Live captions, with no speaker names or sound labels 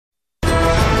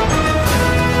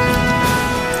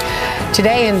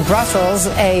Today in Brussels,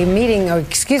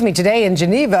 today in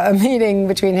Geneva, a meeting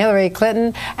between Hillary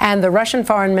Clinton and the Russian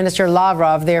Foreign Minister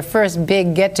Lavrov, their first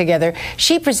big get-together.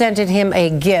 She presented him a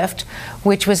gift,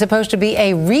 which was supposed to be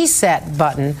a reset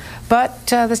button, but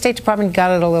the State Department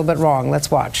got it a little bit wrong. Let's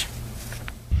watch.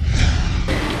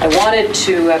 I wanted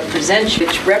to present you,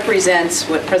 which represents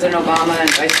what President Obama and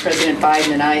Vice President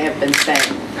Biden and I have been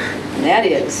saying, and that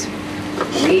is,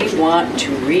 we want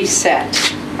to reset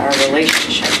our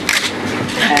relationship.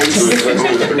 And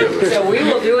so we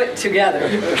will do it together.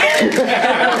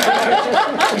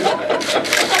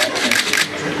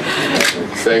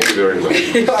 Thank you very much.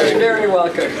 You are very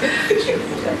welcome.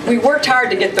 We worked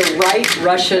hard to get the right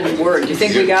Russian word. Do you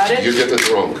think we got it? You get it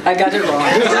wrong. I got it wrong.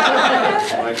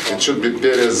 It should be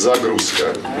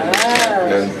перезагрузка.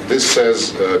 And this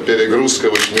says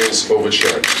перегрузка, which means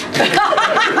overcharge.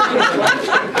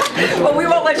 Well, we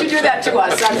won't let you do that to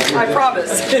us, I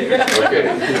promise. Okay,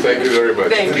 thank you very much.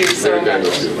 Thank you so much.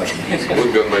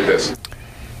 Would be on my desk.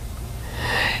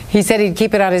 He said he'd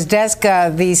keep it on his desk.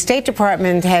 The State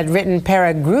Department had written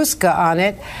peregruska on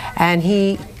it, and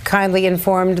he kindly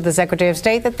informed the Secretary of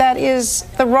State that that is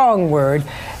the wrong word,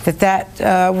 that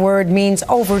word means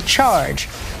overcharge.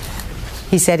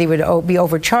 He said he would be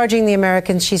overcharging the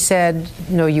Americans. She said,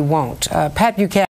 no, you won't. Pat Buchanan.